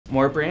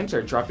More brands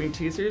are dropping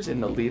teasers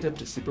in the lead up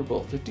to Super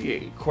Bowl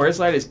 58. Coors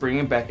Light is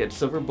bringing back its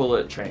Silver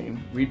Bullet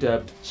Train,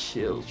 redubbed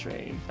Chill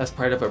Train, as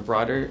part of a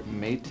broader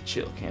Made to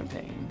Chill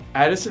campaign.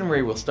 Addison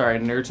Rae will star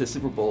in Nerds'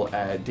 Super Bowl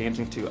ad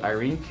dancing to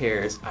Irene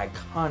Care's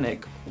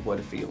iconic What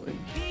a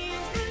Feeling.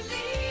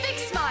 Big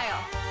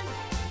smile.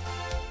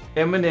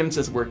 M&M's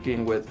is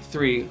working with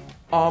 3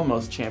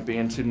 almost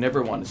champions who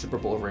never won a Super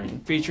Bowl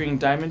ring, featuring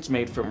diamonds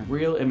made from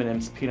real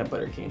M&M's peanut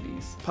butter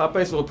candies.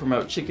 Popeyes will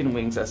promote chicken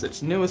wings as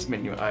its newest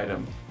menu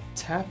item,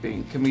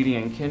 tapping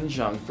comedian Ken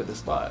Jeong for the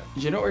spot.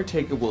 Jenna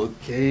Ortega will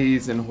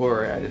gaze in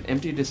horror at an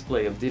empty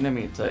display of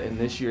Dinamita in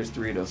this year's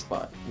Dorito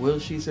spot. Will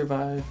she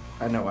survive?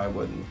 I know I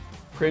wouldn't.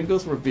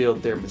 Pringles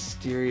revealed their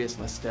mysterious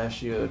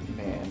mustachioed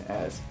man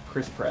as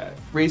Chris Pratt.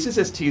 Reese's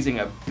is teasing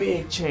a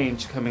big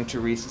change coming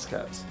to Reese's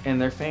Cups, and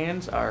their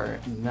fans are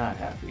not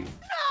happy.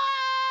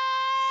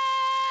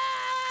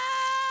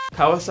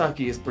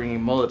 Kawasaki is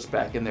bringing mullets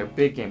back in their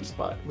big game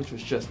spot, which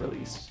was just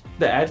released.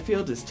 The ad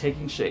field is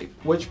taking shape.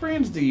 Which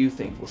brands do you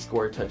think will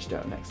score a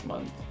touchdown next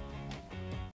month?